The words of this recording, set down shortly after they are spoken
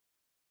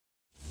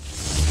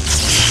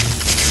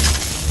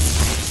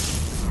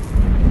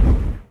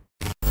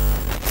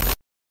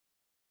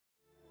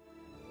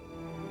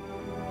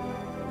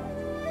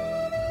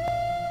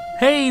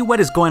Hey, what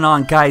is going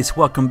on, guys?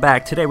 Welcome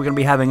back. Today we're going to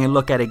be having a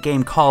look at a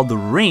game called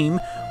RiME,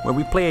 where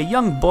we play a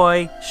young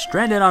boy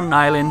stranded on an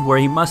island where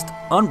he must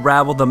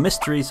unravel the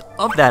mysteries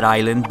of that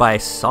island by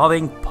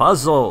solving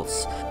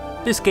puzzles.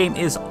 This game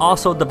is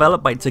also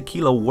developed by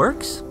Tequila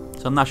Works,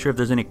 so I'm not sure if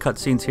there's any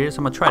cutscenes here, so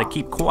I'm going to try to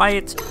keep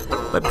quiet.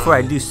 But before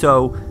I do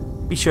so,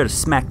 be sure to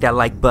smack that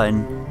like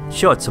button,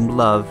 show it some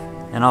love,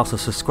 and also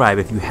subscribe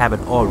if you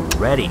haven't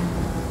already.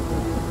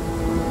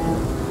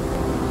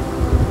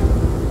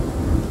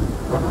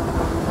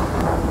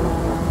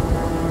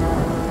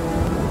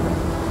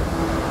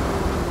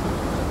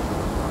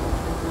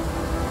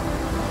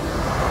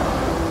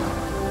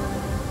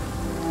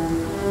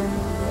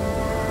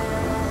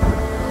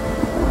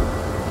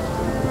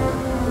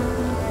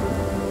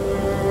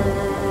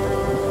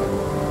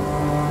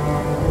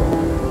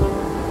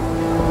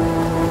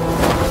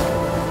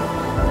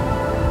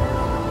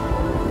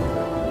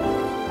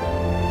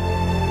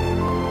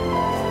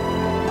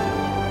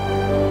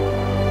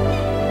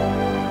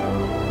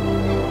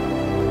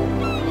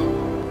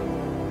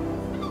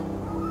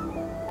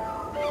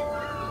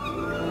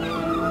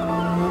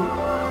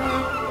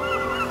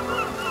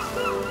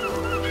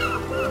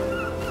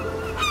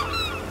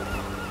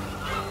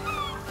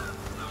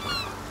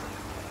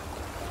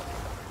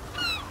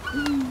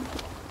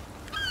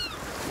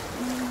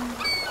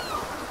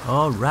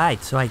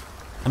 Alright, so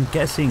I'm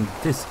guessing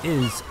this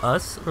is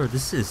us, or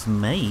this is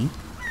me.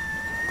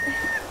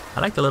 I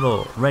like the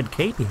little red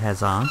cape he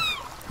has on.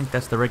 I think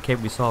that's the red cape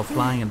we saw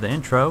flying in the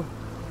intro.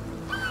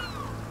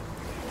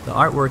 The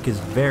artwork is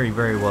very,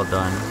 very well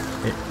done.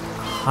 It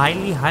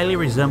highly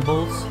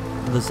resembles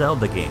the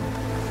Zelda game,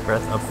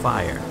 Breath of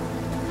Fire.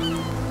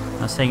 I'm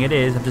not saying it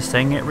is, I'm just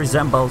saying it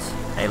resembles.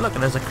 Hey look,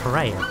 there's a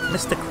crab,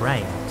 Mr.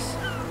 Krabs.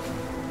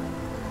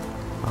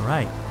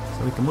 Alright,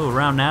 so we can move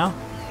around now.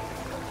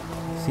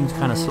 Seems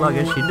kind of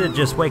sluggish. He did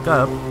just wake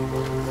up.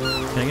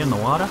 Can I get in the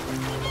water?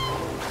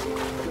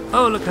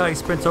 Oh, look how he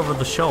sprints over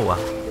the shore.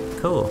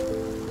 Cool.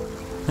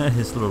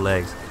 His little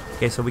legs.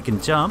 Okay, so we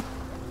can jump.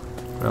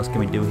 What else can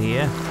we do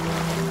here?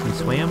 Can we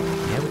swim?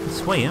 Yeah, we can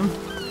swim.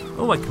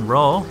 Oh, I can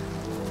roll.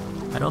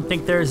 I don't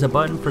think there is a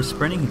button for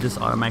sprinting. He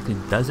just automatically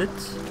does it.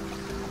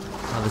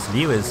 Oh, this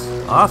view is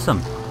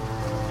awesome.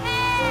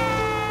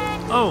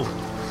 Oh,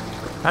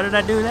 how did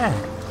I do that?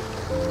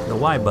 The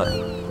Y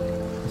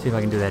button. Let's see if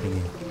I can do that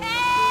again.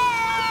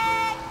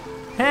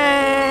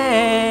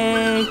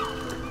 Hey!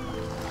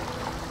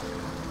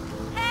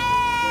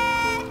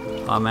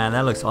 Oh man,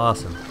 that looks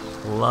awesome.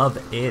 Love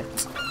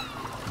it.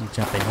 Let me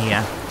jump in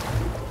here.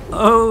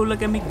 Oh,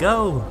 look at me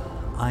go.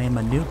 I am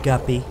a new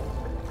guppy.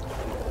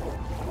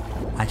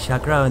 I shall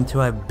grow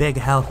into a big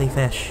healthy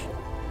fish.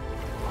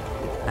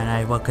 And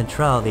I will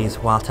control these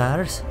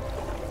waters.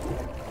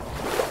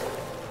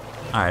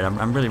 Alright,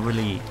 I'm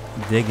really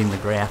digging the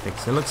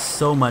graphics. It looks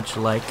so much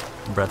like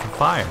Breath of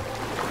Fire.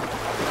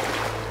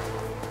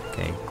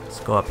 Okay, let's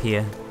go up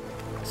here,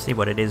 see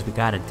what it is we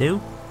gotta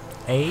do.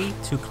 A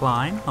to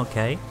climb,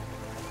 okay.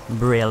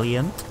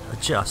 Brilliant,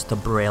 just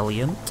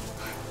brilliant.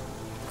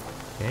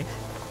 Okay,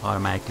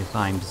 automatically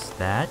climbs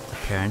that,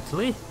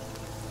 apparently.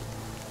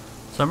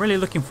 So I'm really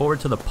looking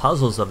forward to the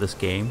puzzles of this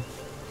game.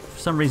 For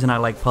some reason I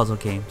like puzzle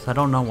games, I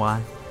don't know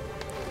why.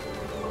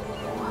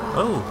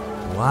 Oh,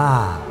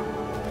 wow.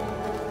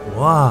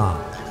 Wow.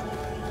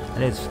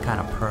 It is kind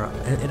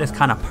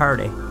of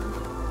pretty.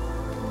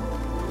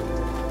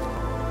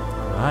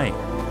 Right.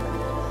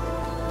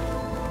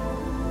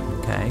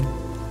 Okay.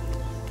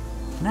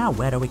 Now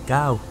where do we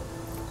go?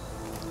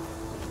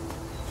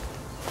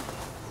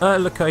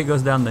 Look how he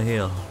goes down the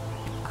hill.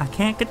 I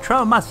can't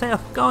control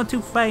myself. Going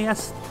too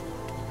fast.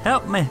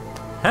 Help me.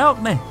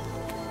 Help me.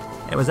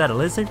 Hey, was that a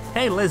lizard?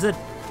 Hey, lizard.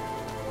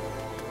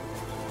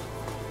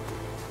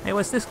 Hey,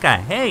 what's this guy?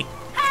 Hey.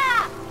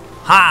 Ha!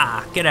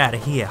 Ha! Get out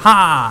of here.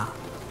 Ha!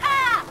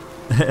 Ha!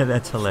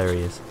 That's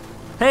hilarious.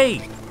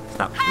 Hey!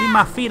 Stop. Leave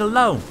my feet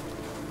alone.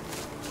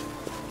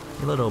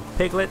 Little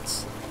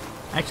piglets.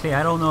 Actually,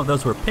 I don't know if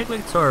those were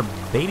piglets or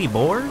baby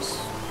boars.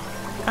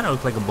 Kind of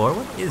look like a boar.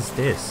 What is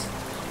this?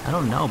 I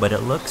don't know, but it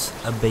looks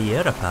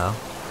beautiful.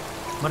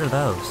 What are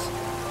those?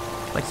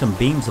 Like some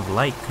beams of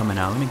light coming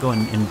out. Let me go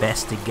and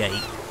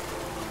investigate.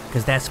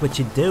 Because that's what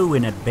you do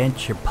in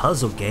adventure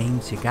puzzle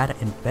games. You gotta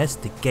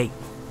investigate.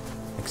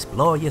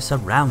 Explore your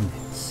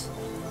surroundings.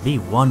 Be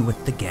one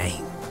with the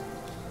game.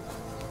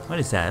 What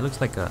is that? It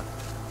looks like that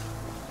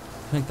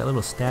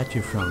little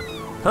statue from...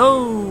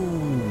 Oh!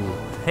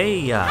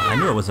 Hey, I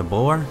knew it was a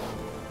boar.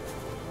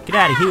 Get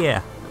out of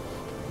here!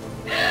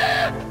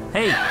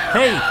 Hey!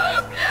 Hey!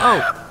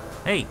 Oh!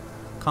 Hey!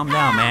 Calm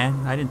down,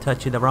 man. I didn't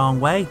touch you the wrong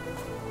way.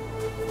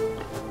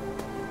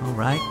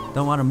 Alright.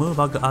 Don't want to move.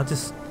 I'll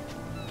just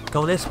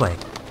go this way.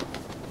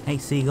 Hey,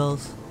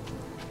 seagulls.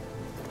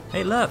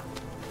 Hey, look!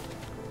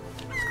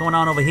 What's going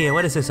on over here?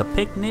 What is this, a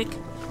picnic?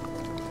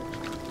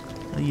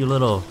 You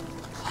little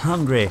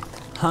hungry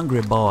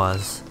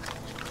boys.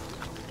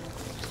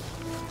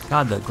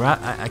 God,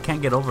 I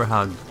can't get over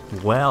how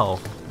well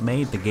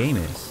made the game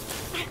is.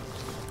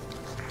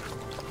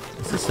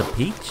 Is this a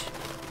peach?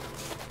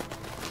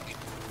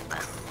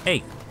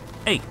 Hey,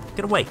 Hey,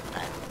 get away.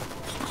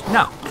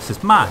 No, this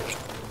is mine.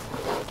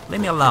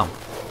 Leave me alone.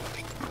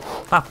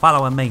 Stop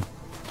following me.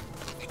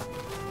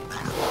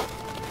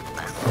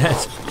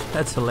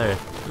 That's hilarious.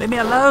 Leave me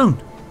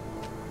alone.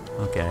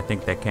 Okay, I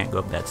think that can't go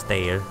up that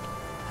stair.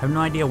 I have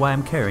no idea why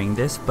I'm carrying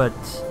this, but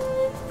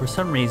for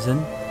some reason,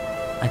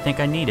 I think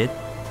I need it.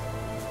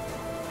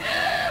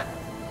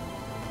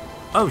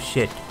 Oh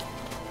shit.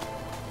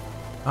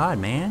 God,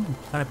 man.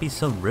 Gotta be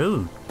so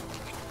rude.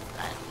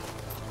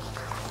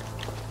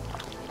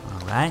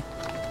 Alright.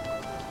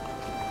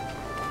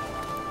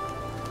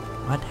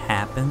 What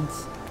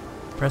happens?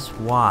 Press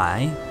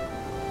Y.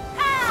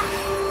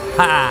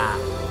 Ha!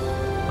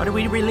 What did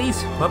we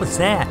release? What was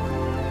that?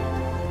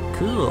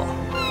 Cool.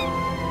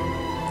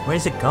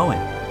 Where's it going?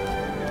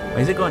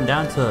 Wait, is it going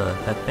down to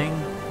that thing?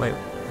 Wait,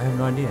 I have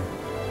no idea.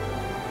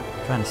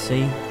 I'm trying to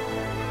see.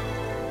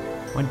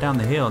 Went down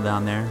the hill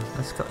down there.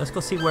 Let's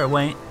go see where it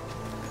went.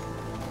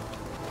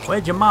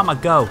 Where'd your mama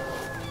go?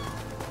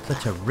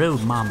 Such a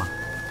rude mama.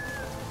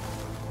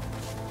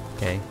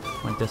 Okay,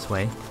 went this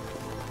way.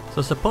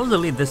 So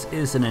supposedly this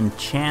is an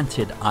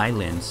enchanted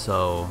island,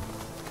 so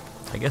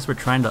I guess we're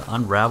trying to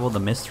unravel the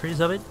mysteries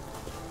of it.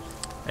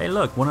 Hey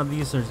look, one of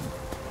these are...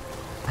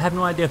 I have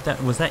no idea if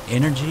that was that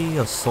energy,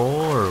 a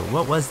soul, or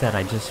what was that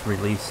I just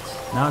released.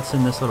 Now it's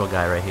in this little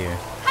guy right here.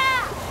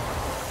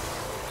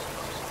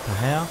 The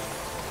hell?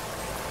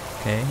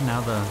 Okay,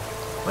 now the...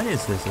 What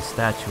is this a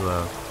statue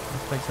of?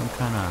 Looks like some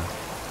kind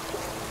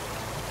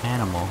of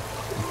animal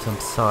of some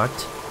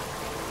sort.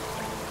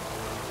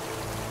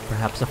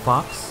 Perhaps a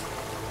fox?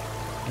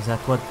 Is that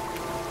what...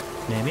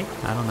 Maybe?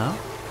 I don't know.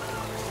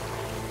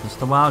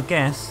 Just a wild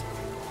guess.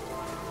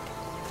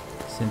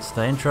 Since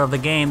the intro of the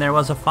game there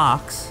was a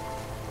fox.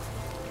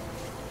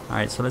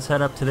 Alright, so let's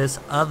head up to this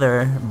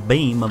other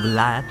beam of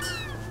light.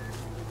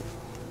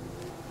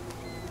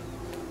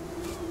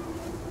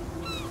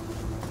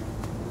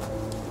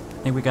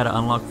 I think we gotta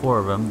unlock 4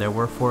 of them. There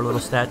were 4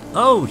 little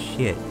Oh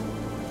shit!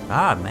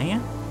 Ah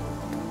man!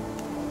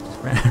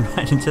 Just ran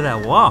right into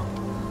that wall.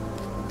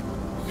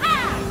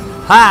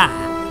 Ha!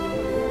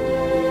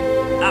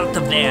 Out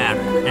of there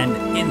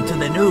and into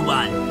the new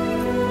one.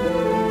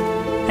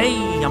 Hey,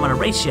 I'm gonna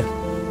race you.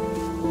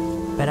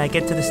 Bet I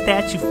get to the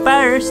statue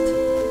first.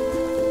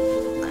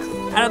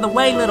 Out of the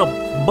way, little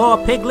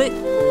boy piglet.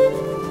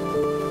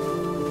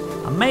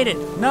 I made it.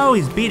 No,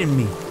 he's beating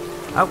me.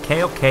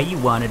 Okay, okay, you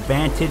won.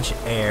 Advantage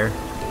air.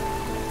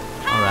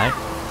 Alright.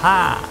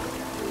 Ha!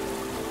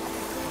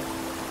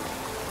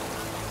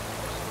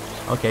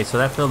 Okay, so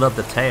that filled up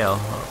the tail,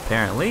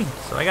 apparently.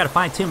 So I gotta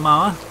find 2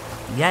 more.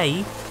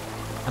 Yay.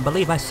 I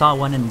believe I saw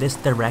one in this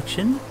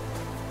direction.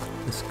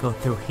 Let's go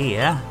through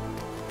here.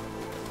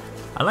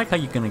 I like how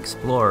you can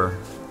explore.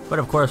 But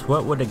of course,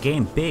 what would a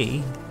game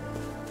be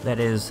that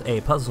is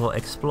a puzzle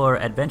explorer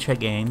adventure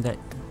game that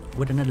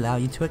wouldn't allow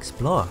you to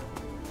explore?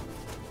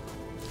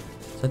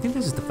 So I think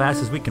this is the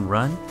fastest we can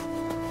run.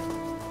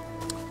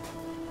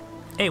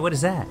 Hey, what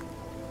is that?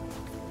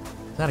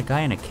 Is that a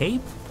guy in a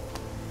cape?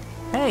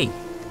 Hey!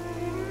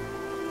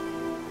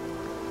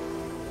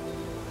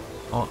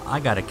 Oh,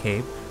 I got a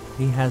cape.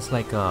 He has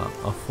like a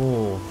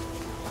full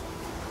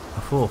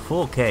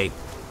cape.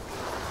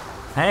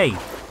 Hey!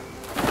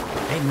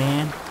 Hey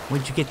man,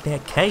 where'd you get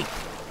that cape?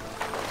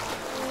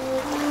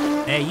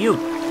 Hey you!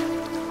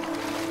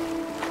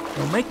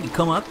 Don't make me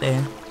come up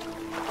there.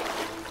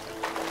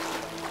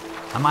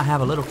 I might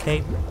have a little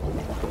cape.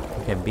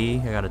 Okay,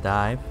 B, I gotta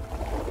dive.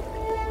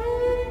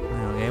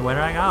 Okay, where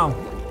do I go?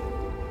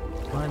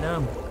 What do I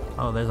do?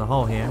 Oh, there's a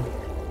hole here.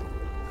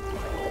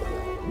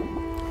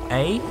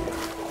 A.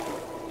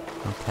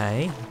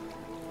 Okay.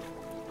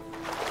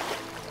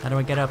 How do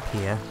I get up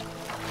here?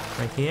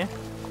 Right here?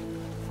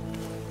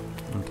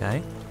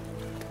 Okay.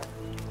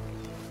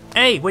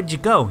 Hey, where'd you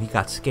go? He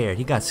got scared.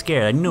 He got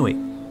scared. I knew it.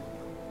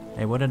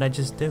 Hey, what did I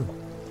just do?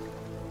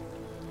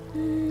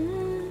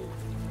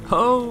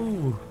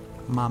 Oh,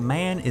 my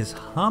man is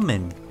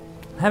humming.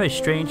 I have a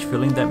strange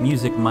feeling that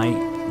music might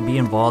be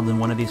involved in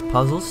one of these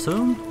puzzles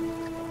soon.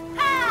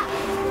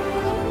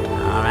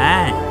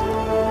 Alright.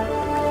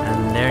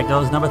 And there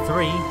goes number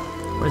 3.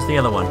 Where's the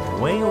other one?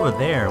 Way over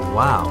there.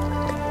 Wow.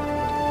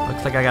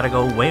 Looks like I gotta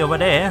go way over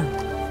there.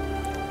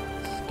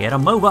 Let's get a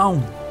move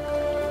on.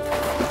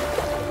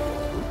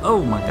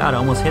 Oh my god, I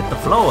almost hit the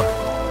floor.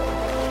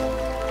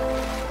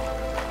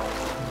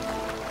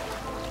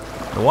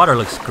 The water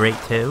looks great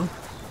too.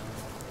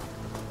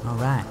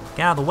 Alright,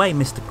 get out of the way,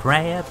 Mr.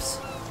 Krabs.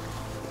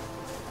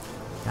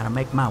 Gotta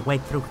make my way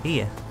through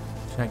here.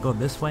 Should I go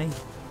this way?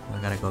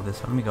 I gotta go this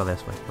way. Let me go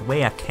this way. The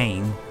way I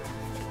came.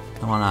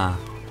 I wanna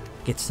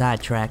get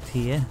sidetracked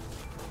here.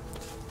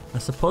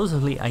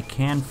 Supposedly I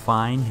can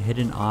find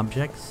hidden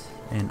objects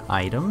and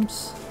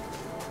items.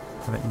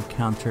 Haven't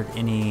encountered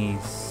any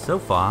so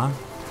far.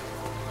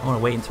 I wanna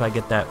wait until I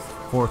get that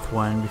 4th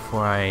one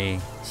before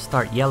I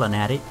start yelling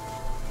at it.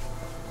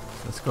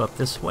 So let's go up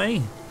this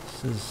way.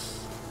 This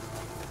is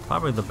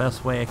probably the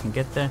best way I can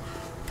get there.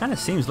 Kind of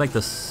seems like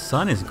the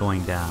sun is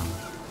going down.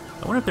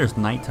 I wonder if there's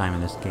nighttime in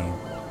this game.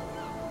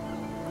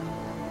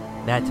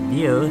 That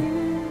view.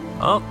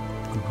 Oh,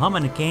 I'm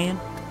humming again.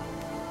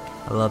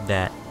 I love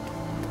that.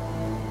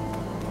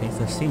 Okay, so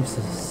there seems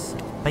to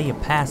be a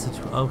passage.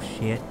 Oh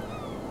shit.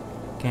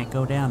 Can't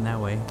go down that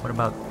way. What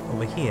about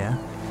over here?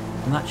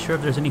 I'm not sure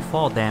if there's any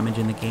fall damage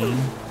in the game.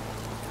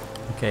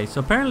 Okay, so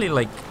apparently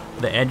like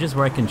the edges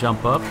where I can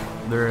jump up,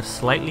 they're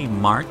slightly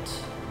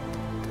marked.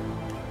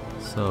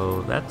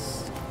 So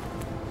that's...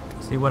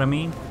 See what I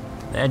mean?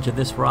 The edge of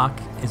this rock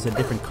is a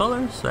different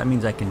color, so that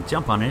means I can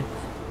jump on it.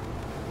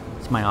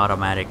 It's my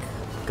automatic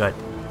gut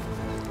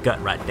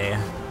right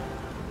there.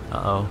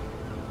 Uh-oh.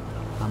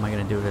 How am I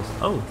gonna do this?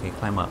 Oh, okay,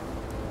 climb up.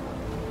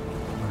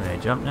 Where did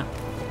I jump now?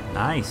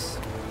 Nice.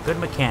 Good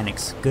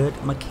mechanics.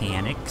 Good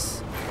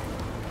mechanics.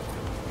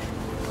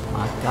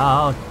 My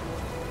god.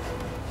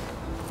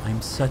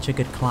 I'm such a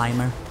good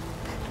climber.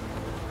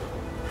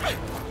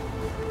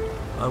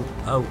 Oh,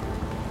 oh.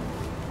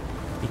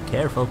 Be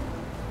careful.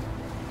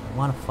 I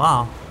wanna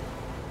fall.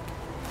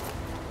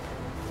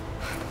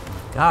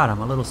 God,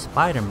 I'm a little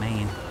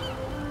Spider-Man.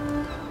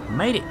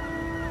 Made it!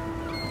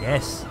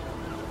 Yes.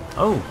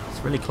 Oh, it's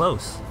really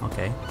close.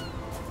 Okay.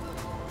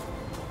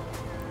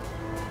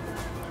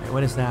 Hey,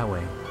 what is that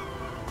way?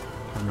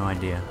 I have no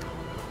idea.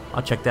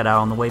 I'll check that out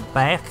on the way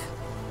back.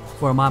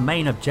 For my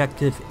main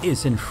objective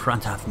is in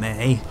front of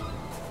me.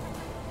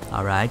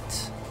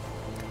 Alright.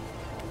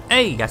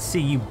 Hey, I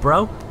see you,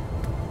 bro.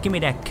 Give me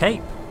that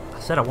cape. I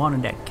said I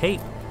wanted that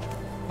cape.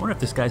 I wonder if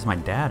this guy's my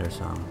dad or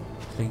something.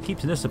 He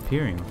keeps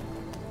disappearing.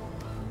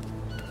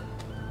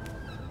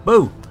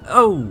 Boo!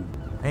 Oh!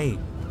 Hey.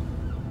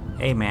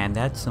 Hey man,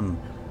 that's some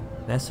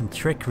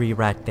trickery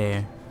right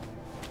there.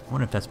 I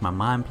wonder if that's my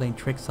mind playing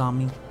tricks on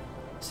me.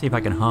 Let's see if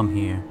I can hum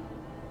here.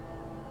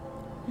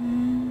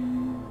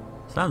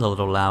 Sounds a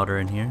little louder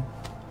in here.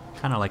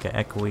 Kind of like an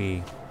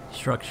echoey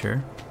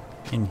structure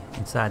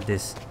inside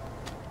this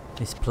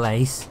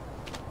place.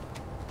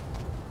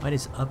 What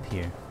is up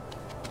here?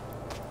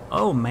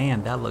 Oh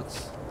man, that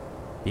looks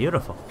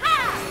beautiful.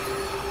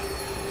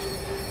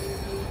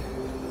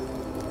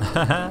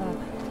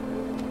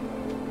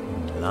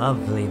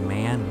 Lovely,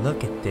 man.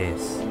 Look at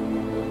this.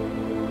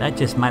 That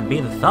just might be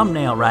the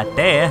thumbnail right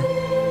there.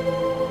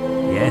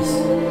 Yes.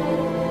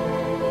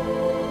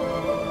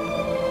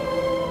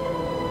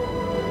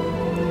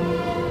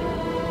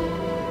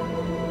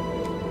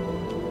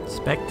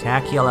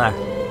 Spectacular.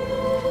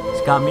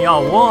 It's got me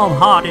all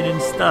warm-hearted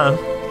and stuff.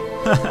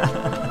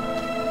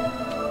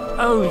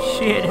 Oh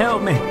shit,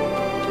 help me.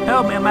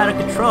 Help me, I'm out of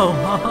control.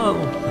 Oh.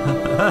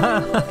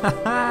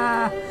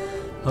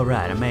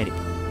 Alright, I made it.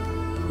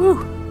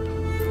 Whew.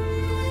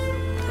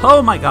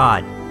 Oh my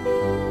god.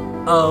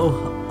 Oh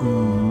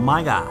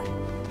my god.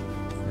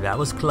 That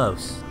was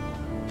close.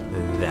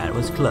 That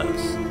was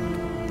close.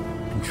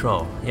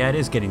 Control. Yeah, it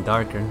is getting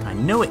darker. I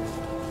knew it.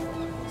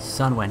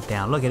 Sun went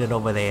down. Look at it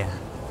over there.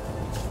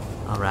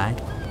 Alright.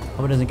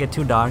 Hope it doesn't get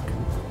too dark.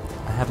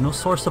 I have no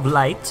source of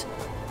light.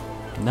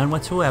 None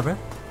whatsoever.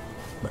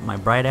 But my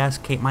bright ass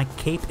cape. My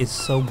cape is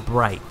so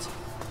bright.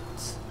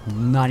 It's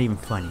not even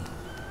funny.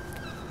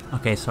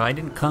 Okay, so I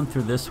didn't come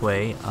through this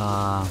way.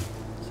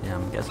 See,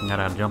 I'm guessing I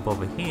gotta jump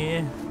over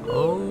here.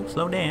 Oh,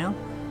 slow down.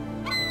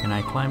 Can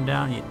I climb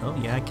down? Oh,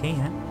 yeah, I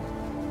can.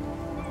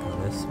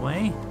 Go this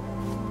way.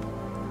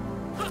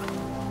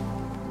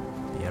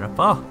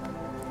 Beautiful.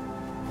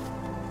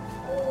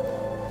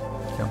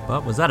 Jump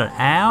up. Was that an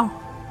owl?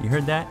 You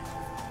heard that?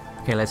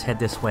 Okay, let's head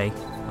this way.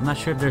 I'm not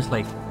sure if there's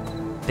like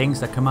things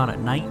that come out at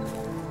night,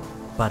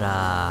 but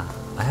I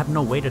have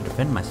no way to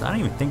defend myself. I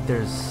don't even think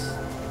there's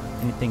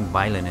anything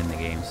violent in the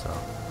game, so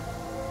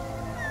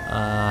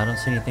I don't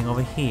see anything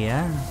over here.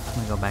 I'm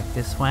gonna go back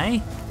this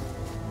way.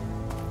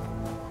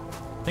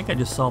 I think I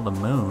just saw the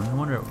moon. I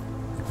wonder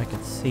if I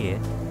could see it.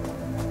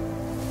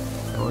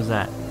 What was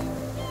that?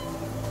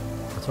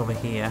 What's over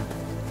here?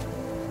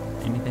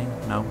 Anything?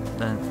 No,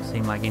 doesn't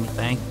seem like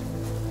anything.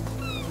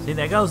 See,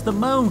 there goes the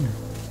moon.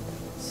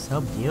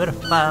 So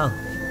beautiful.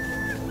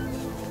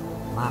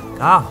 My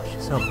gosh,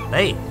 it's so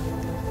big.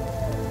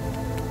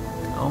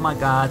 Oh my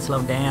god,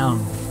 slow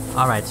down.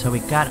 Alright, so we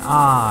got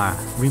our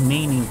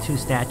remaining 2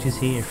 statues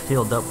here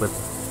filled up with,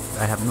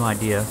 I have no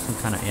idea, some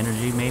kind of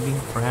energy maybe,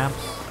 perhaps.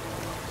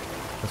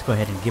 Let's go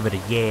ahead and give it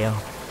a yell.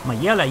 I'm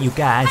gonna yell at you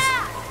guys.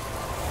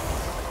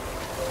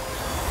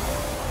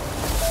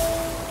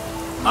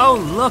 Oh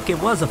look, it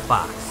was a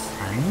fox.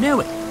 I knew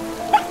it.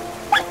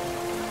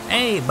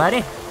 Hey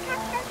buddy.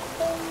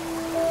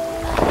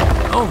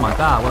 Oh my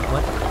god, what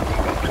the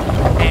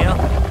hell?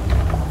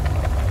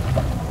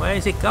 Where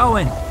is it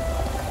going?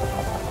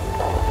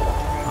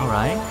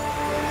 Alright.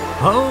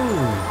 Oh,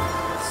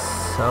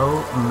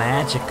 so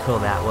magical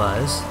that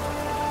was.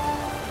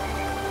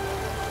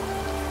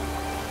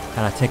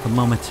 Gotta take a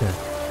moment to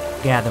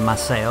gather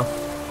myself.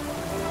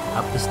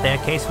 Up the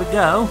staircase we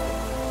go.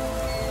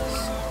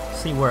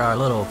 See where our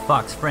little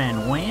fox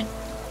friend went.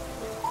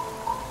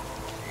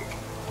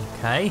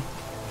 Okay.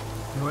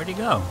 Where'd he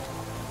go?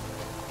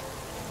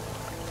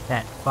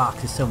 That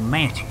fox is so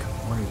magical.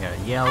 What are we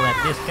gonna yell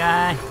at this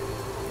guy?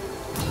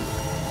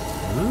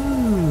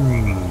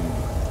 Ooh.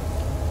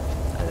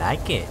 I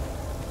like it.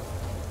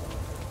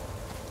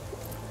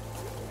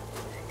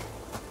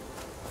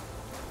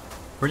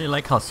 Really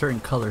like how certain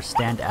colors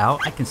stand out.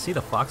 I can see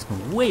the fox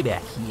from way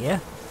back here.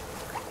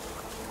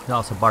 He's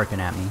also barking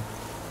at me.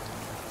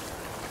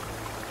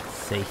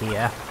 See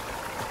here.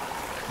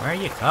 Where are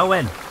you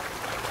going?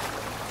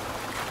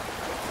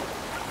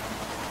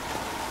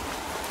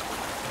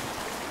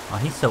 Oh,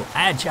 he's so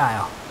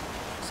agile.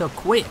 So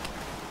quick.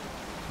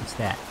 What's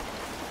that?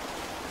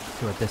 Let's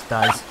see what this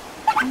does.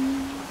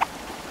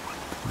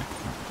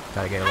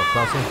 Gotta get a little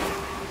closer.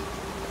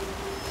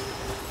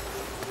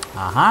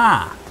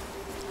 Aha!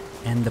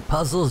 And the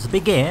puzzles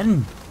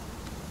begin.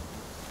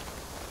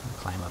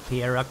 Climb up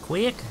here real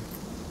quick.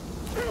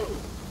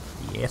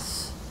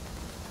 Yes.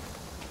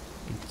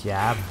 Good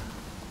job.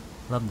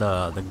 Love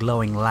the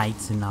glowing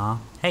lights and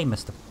all. Hey,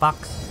 Mr.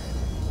 Fox.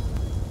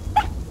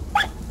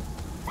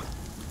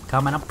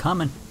 Coming, I'm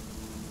coming.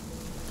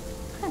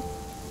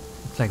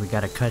 Looks like we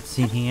got a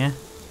cutscene here.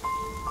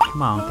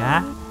 Come on,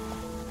 guy.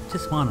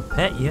 Just want to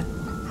pet you.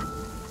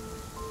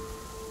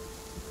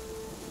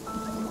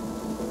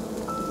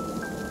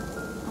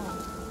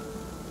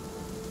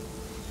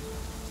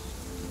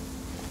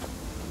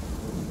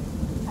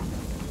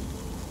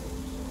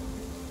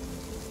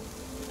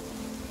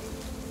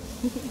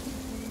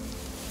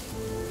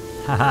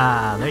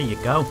 Haha, there you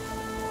go.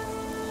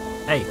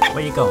 Hey,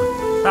 where you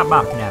going? Stop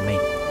barking at me.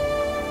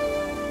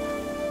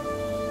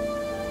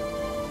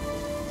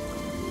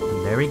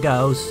 And there he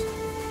goes.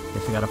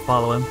 Guess we gotta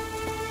follow him.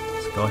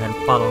 Let's go ahead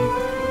and follow him.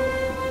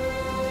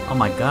 Oh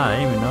my god, I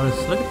didn't even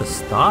notice. Look at the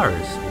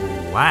stars.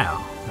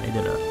 Wow. They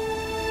did a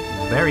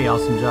very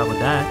awesome job with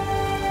that.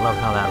 Love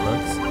how that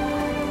looks.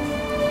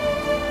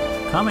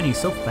 Come on, he's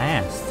so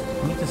fast.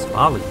 Let me just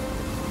follow you.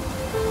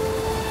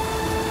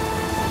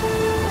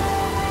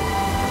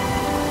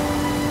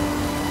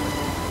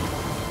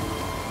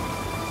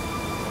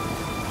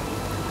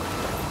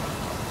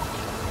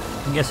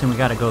 I'm guessing we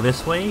gotta go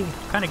this way.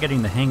 Kind of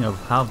getting the hang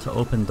of how to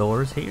open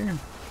doors here.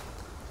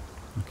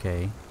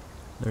 Okay,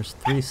 there's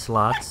 3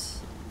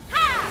 slots.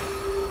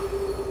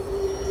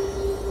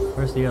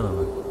 Where's the other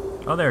one?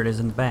 Oh, there it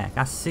is in the back.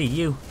 I see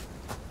you.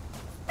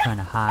 Trying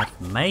to hide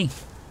from me.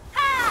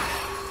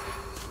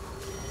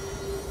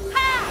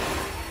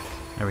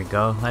 There we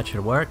go. That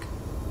should work.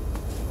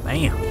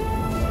 Bam.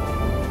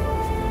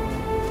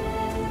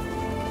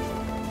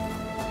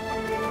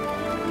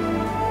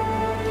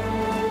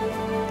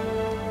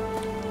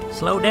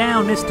 Slow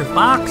down, Mr.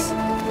 Fox.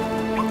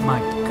 Oh my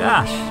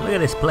gosh, look at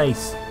this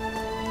place.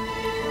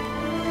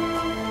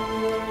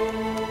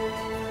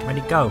 Where'd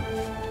he go?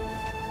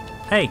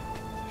 Hey,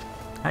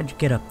 how'd you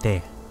get up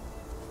there?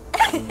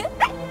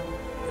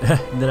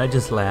 Did I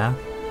just laugh?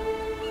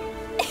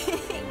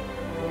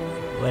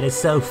 What is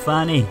so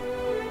funny?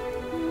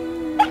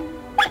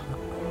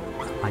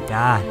 Oh my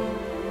god.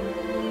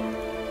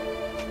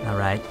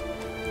 Alright.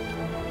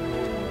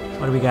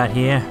 What do we got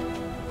here?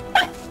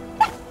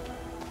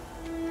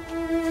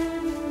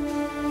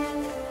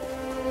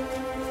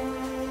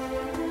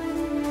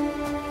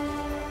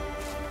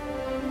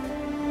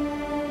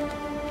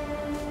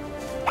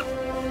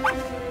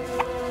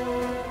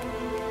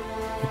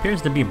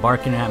 Appears to be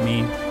barking at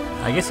me.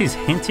 I guess he's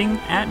hinting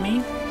at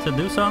me to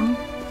do something.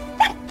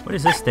 What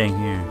is this thing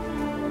here?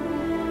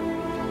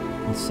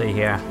 Let's see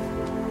here.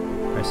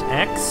 Press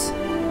X.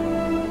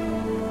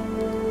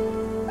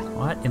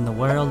 What in the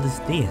world is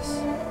this?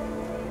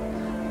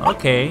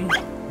 Okay,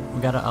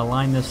 we gotta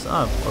align this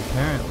up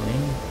apparently.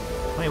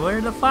 Wait, where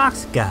did the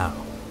fox go?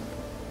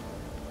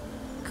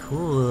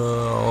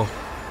 Cool.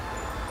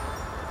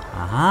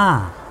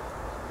 Aha!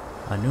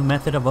 A new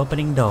method of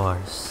opening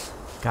doors.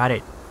 Got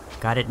it.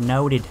 Got it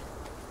noted.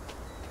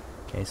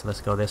 Okay, so let's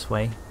go this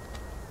way.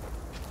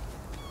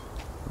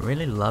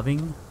 Really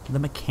loving the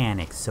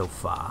mechanics so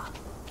far.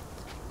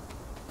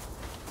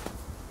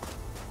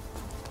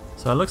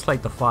 So it looks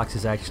like the fox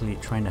is actually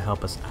trying to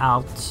help us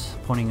out,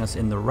 pointing us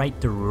in the right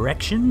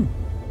direction.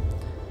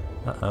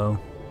 Uh-oh.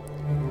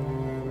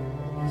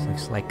 This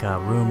looks like a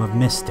room of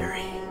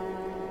mystery.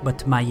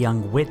 But my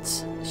young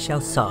wits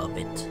shall solve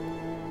it.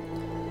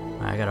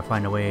 I gotta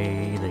find a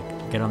way to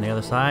get on the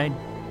other side.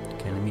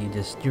 Okay, let me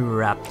just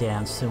drop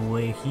down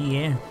somewhere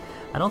here.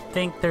 I don't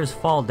think there's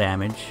fall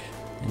damage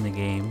in the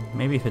game.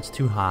 Maybe if it's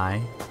too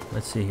high.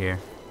 Let's see here.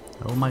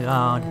 Oh my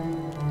god.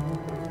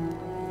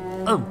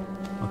 Oh!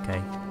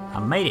 Okay. I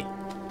made it.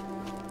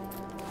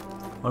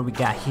 What do we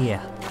got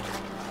here?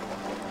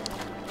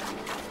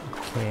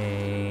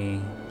 Okay.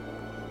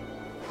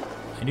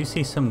 I do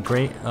see some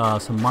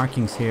some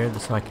markings here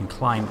so I can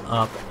climb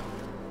up.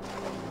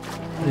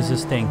 What is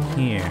this thing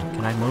here?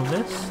 Can I move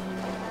this?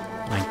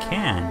 I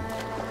can.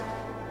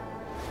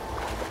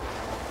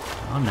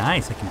 Oh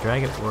nice, I can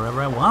drag it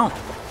wherever I want.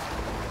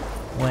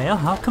 Well,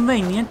 how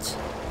convenient.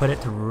 Put it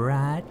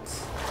right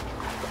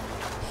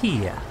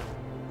here.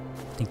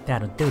 Think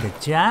that'll do the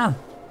job.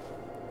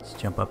 Let's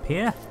jump up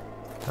here.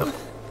 Oh,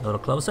 a little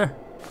closer.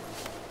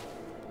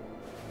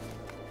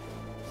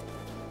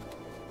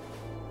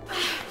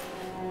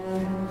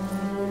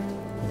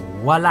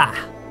 Voila!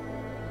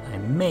 I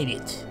made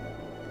it.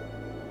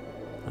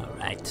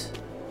 Alright.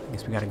 I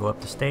guess we gotta go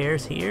up the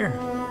stairs here.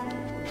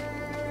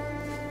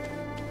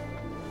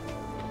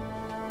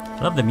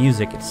 I love the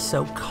music. It's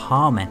so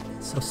calming.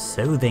 It's so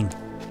soothing.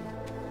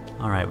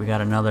 Alright, we got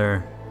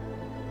another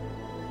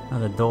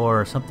door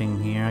or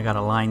something here. I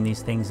gotta line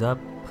these things up.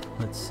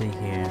 Let's see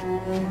here.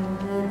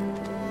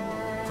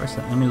 First,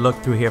 let me look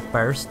through here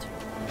first.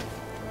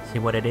 See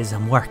what it is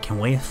I'm working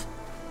with.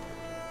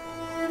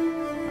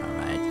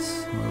 Alright,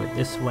 move it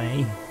this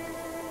way.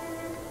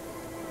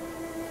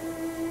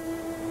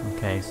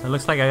 Okay, so it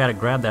looks like I gotta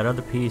grab that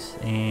other piece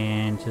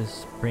and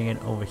just bring it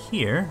over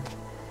here.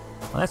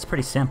 Well, that's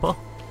pretty simple.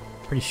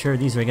 Pretty sure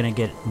these are gonna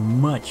get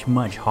much,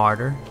 much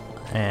harder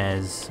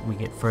as we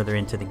get further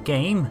into the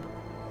game.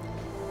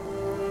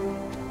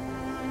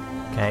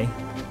 Okay.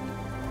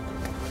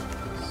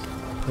 Let's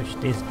push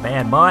this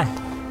bad boy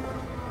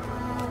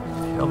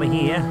over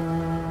here.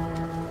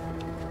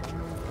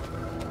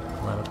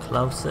 A little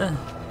closer.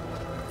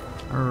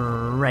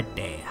 Right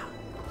there.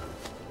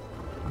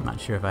 I'm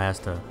not sure if I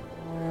have to.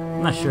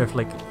 I'm not sure if,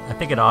 like, I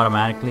think it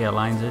automatically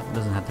aligns it. It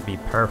doesn't have to be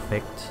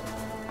perfect.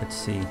 Let's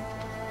see.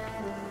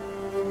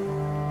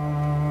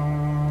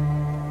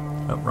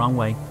 Oh, wrong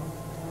way.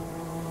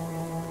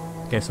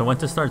 Okay, so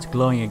once it starts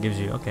glowing, it gives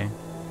you, okay.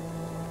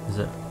 Is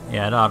it?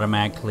 Yeah, it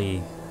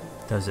automatically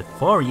does it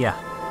for you.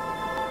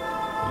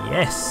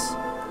 Yes!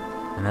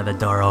 Another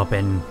door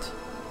opened.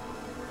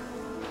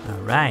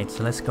 Alright,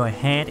 so let's go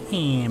ahead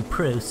and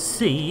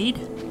proceed.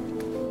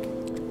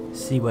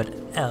 See what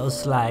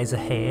else lies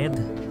ahead.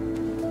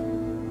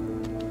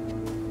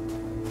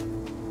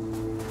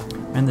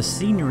 And the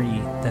scenery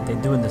that they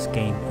do in this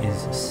game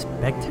is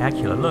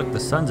spectacular. Look, the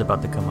sun's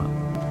about to come up.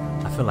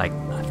 I feel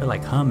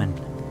like humming.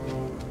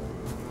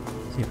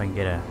 See if I can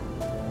get a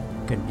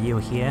good view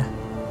here.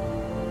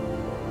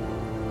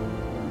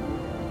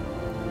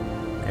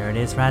 There it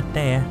is right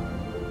there.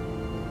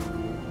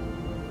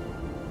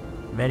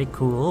 Very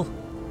cool.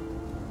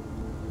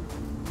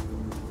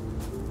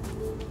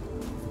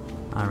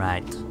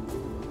 Alright.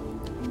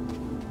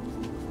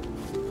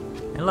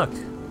 Hey look,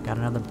 got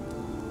another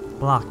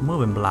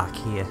moving block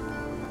here.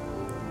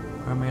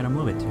 Where am I gonna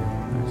move it to?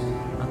 There's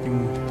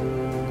nothing.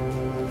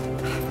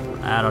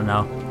 I don't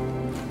know.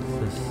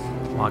 Let's just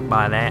walk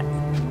by that.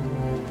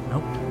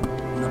 Nope,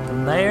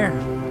 nothing there.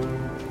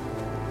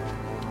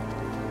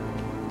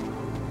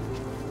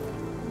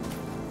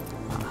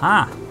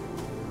 Aha!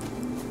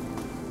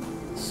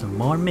 Some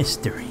more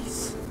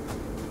mysteries.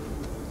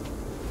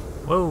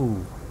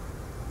 Whoa!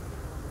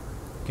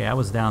 Okay, I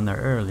was down there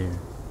earlier.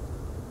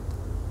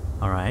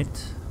 Alright.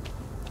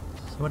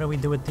 So what do we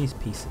do with these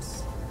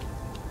pieces?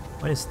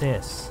 What is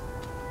this?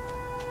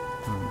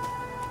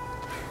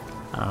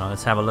 I don't know,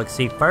 let's have a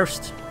look-see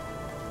first.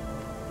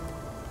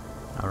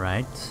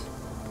 Alright.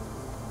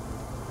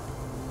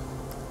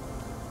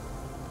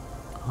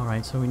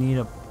 Alright, so we need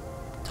a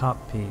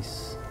top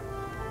piece.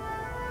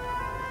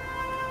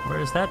 Where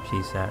is that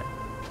piece at?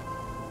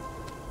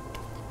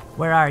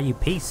 Where are you,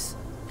 piece?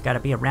 Gotta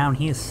be around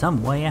here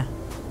somewhere.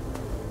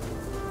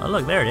 Oh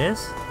look, there it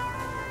is.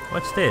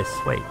 What's this?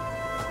 Wait.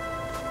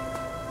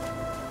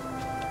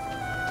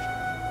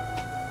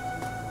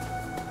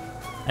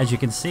 As you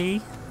can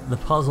see, the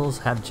puzzles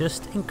have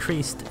just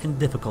increased in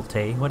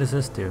difficulty. What does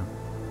this do?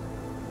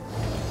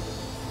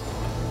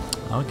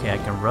 Okay, I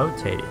can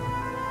rotate it.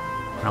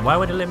 Now why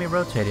would it let me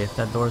rotate it if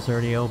that door's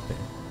already open?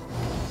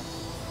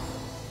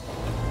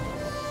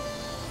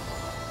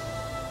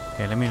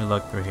 Okay, let me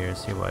look through here and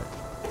see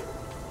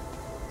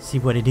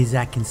what it is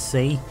I can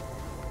see.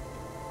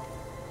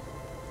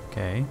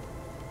 Okay.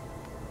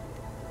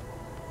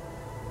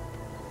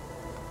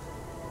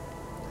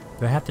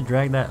 Do I have to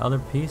drag that other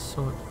piece?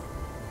 Or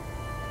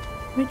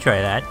let me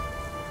try that.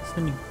 Just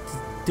let me just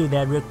do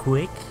that real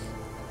quick.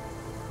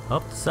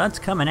 Oh, the sun's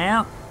coming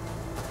out.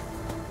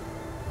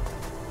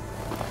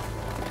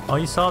 Oh,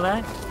 you saw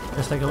that?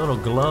 There's like a little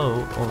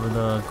glow over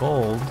the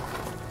gold.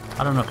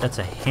 I don't know if that's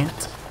a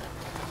hint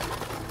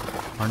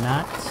or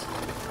not.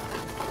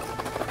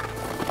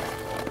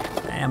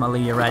 I'm gonna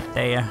leave you right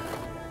there.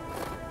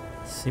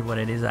 Let's see what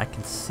it is I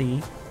can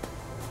see.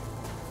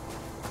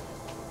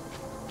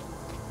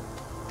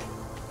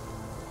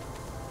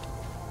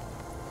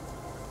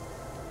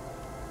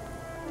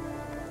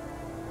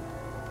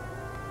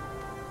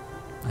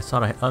 I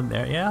saw it up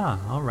there. Yeah,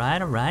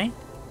 alright, alright.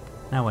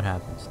 Now what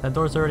happens? That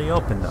door's already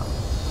open though.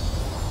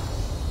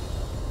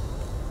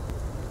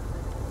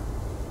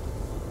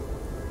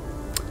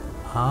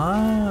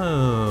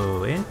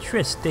 Oh,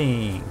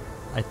 interesting.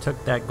 I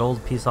took that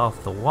gold piece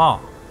off the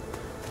wall.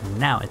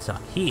 Now it's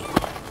on here.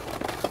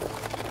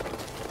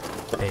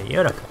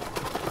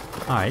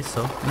 Beautiful. Alright,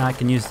 so now I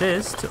can use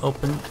this to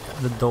open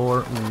the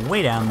door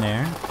way down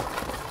there.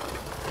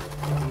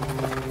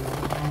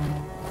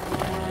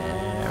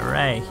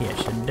 Right here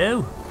should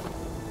do.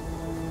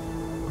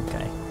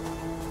 Okay.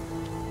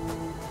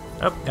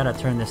 Oh, gotta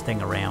turn this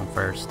thing around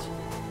first.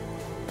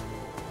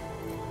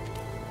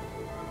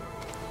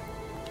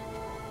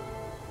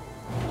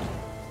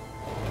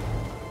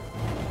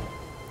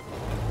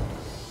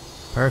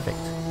 Perfect.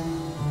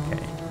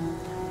 Okay.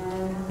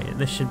 Yeah,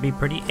 this should be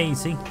pretty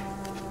easy.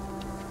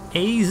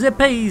 Easy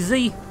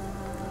peasy.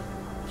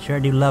 Sure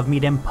do love me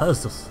them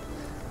puzzles.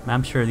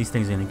 I'm sure these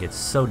things are gonna get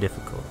so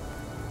difficult.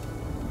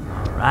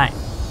 Alright.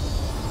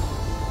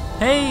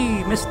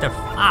 Hey, Mr.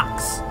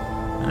 Fox!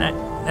 And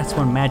that's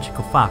one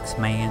magical fox,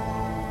 man.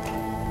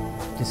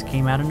 Just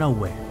came out of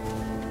nowhere.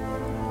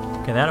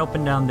 Okay, that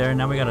opened down there.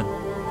 Now we gotta...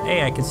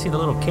 Hey, I can see the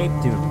little cape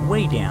dude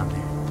way down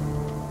there.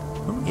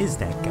 Who is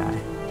that guy?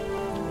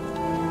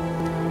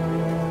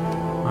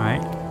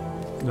 Alright.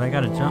 Do I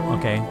gotta jump?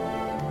 Okay.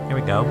 Here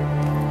we go.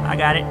 I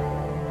got it.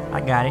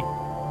 I got it.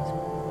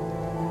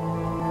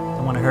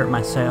 Don't want to hurt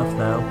myself,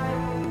 though.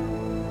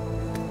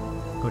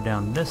 Go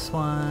down this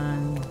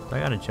one. Do I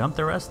gotta jump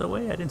the rest of the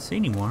way? I didn't see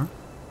any more.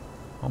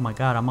 Oh my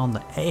god, I'm on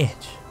the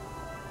edge.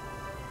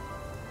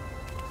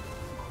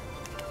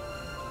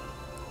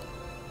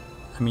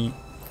 I mean,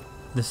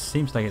 this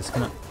seems like it's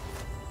gonna...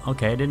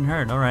 Okay, it didn't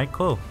hurt. Alright,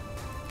 cool.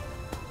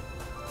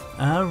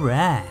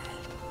 Alright.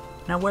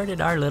 Now where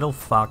did our little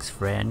fox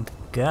friend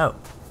go?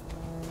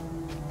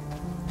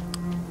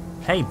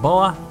 Hey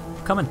boy,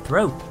 coming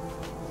through.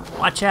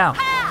 Watch out.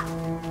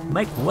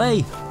 Make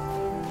way.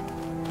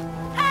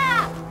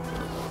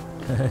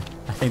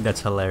 I think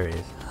that's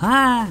hilarious.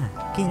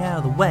 Ha! Get out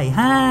of the way,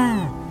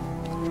 ha!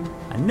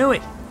 I knew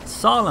it.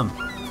 Saw him.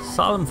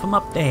 Saw him from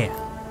up there.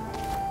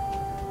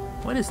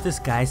 What is this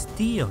guy's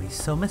deal? He's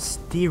so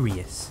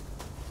mysterious.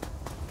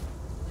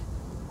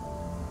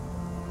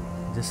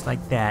 Just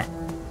like that.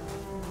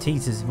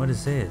 Teases. What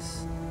is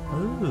this?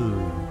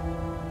 Ooh.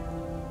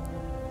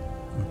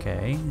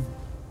 Okay.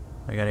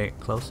 I gotta get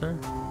closer.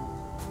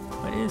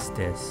 What is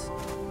this?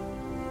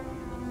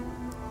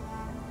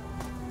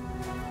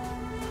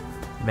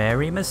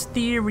 Very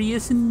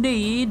mysterious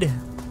indeed.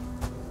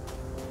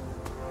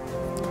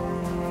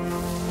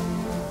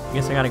 I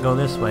guess I gotta go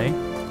this way.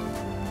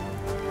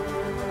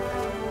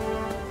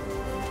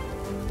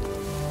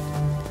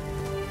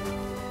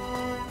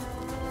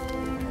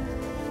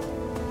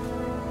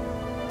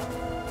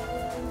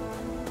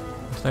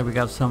 Looks like we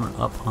got someone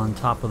up on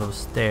top of those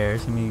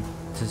stairs. Let me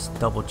just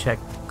double check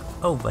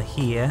over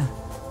here.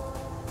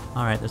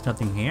 Alright, there's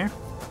nothing here.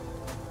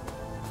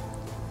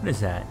 What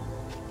is that?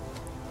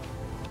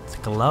 It's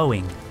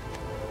glowing.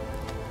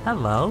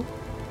 Hello?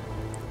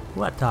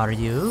 What are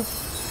you?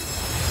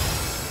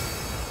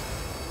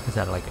 Is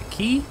that like a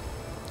key?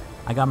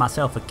 I got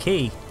myself a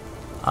key.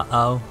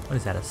 Uh-oh. What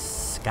is that, a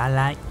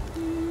skylight?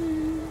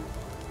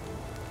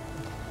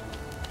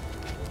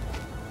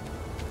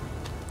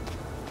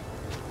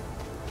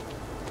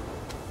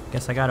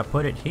 Guess I gotta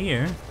put it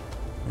here.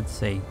 Let's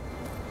see.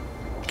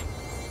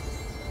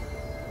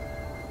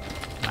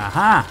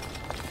 Aha!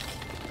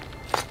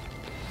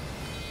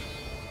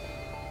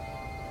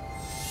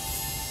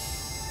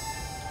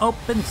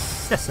 Open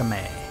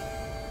sesame.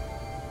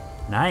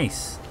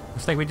 Nice.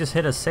 Looks like we just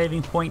hit a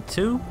saving point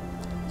too.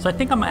 So I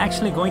think I'm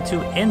actually going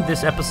to end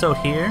this episode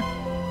here.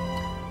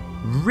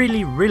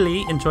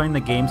 Really enjoying the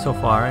game so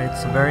far.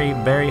 It's a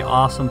very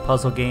awesome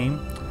puzzle game.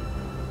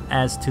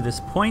 As to this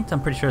point,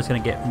 I'm pretty sure it's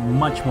going to get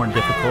much more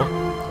difficult.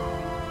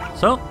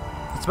 So,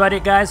 that's about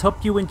it, guys.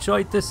 Hope you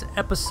enjoyed this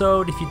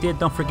episode. If you did,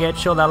 don't forget,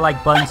 show that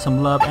like button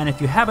some love. And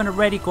if you haven't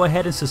already, go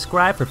ahead and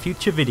subscribe for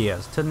future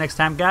videos. Till next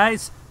time,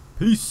 guys.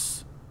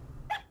 Peace.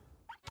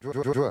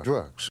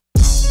 Drugs.